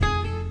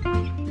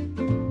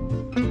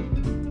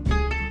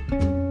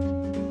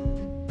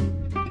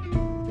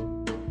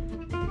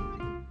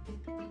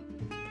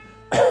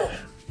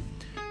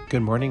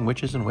Good morning,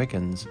 witches and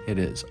Wiccans. It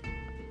is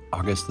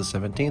August the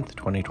 17th,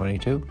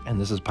 2022, and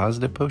this is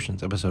Positive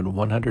Potions, episode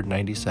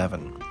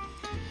 197.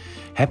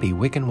 Happy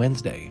Wiccan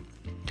Wednesday.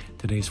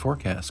 Today's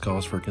forecast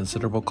calls for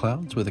considerable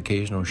clouds with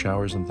occasional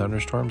showers and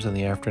thunderstorms in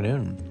the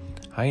afternoon.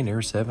 High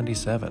near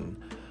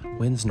 77.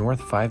 Winds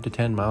north 5 to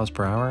 10 miles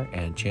per hour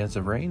and chance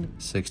of rain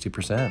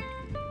 60%.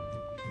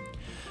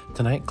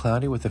 Tonight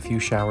cloudy with a few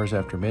showers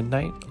after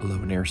midnight, low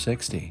near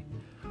 60.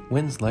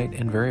 Winds light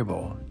and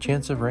variable,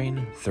 chance of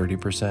rain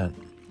 30%.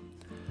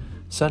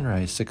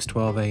 Sunrise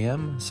 6:12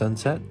 a.m.,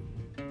 sunset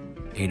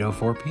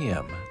 8:04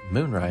 p.m.,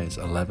 moonrise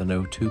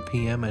 11:02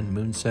 p.m., and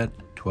moonset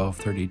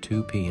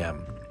 12:32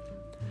 p.m.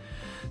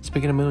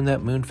 Speaking of moon,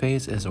 that moon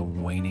phase is a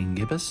waning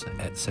gibbous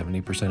at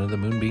 70% of the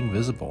moon being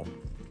visible.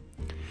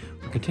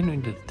 We're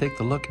continuing to take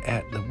the look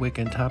at the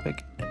Wiccan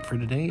topic for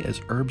today as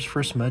herbs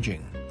for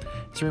smudging.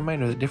 As a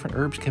reminder that different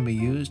herbs can be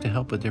used to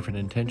help with different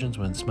intentions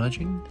when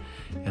smudging,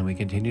 and we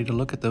continue to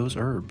look at those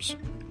herbs.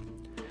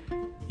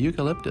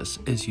 Eucalyptus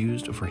is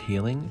used for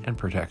healing and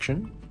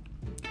protection,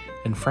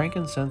 and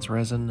frankincense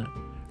resin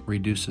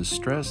reduces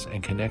stress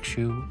and connects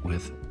you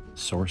with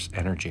source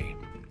energy.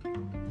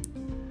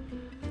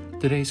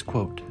 Today's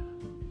quote,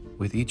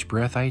 "With each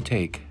breath I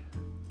take,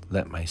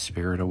 let my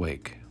spirit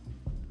awake."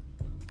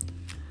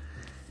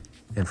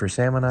 And for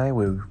Sam and I,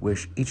 we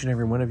wish each and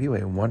every one of you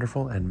a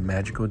wonderful and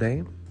magical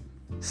day.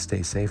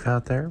 Stay safe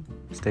out there.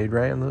 Stay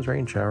dry in those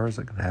rain showers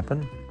that can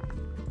happen.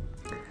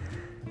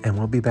 And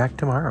we'll be back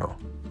tomorrow.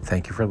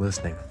 Thank you for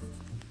listening.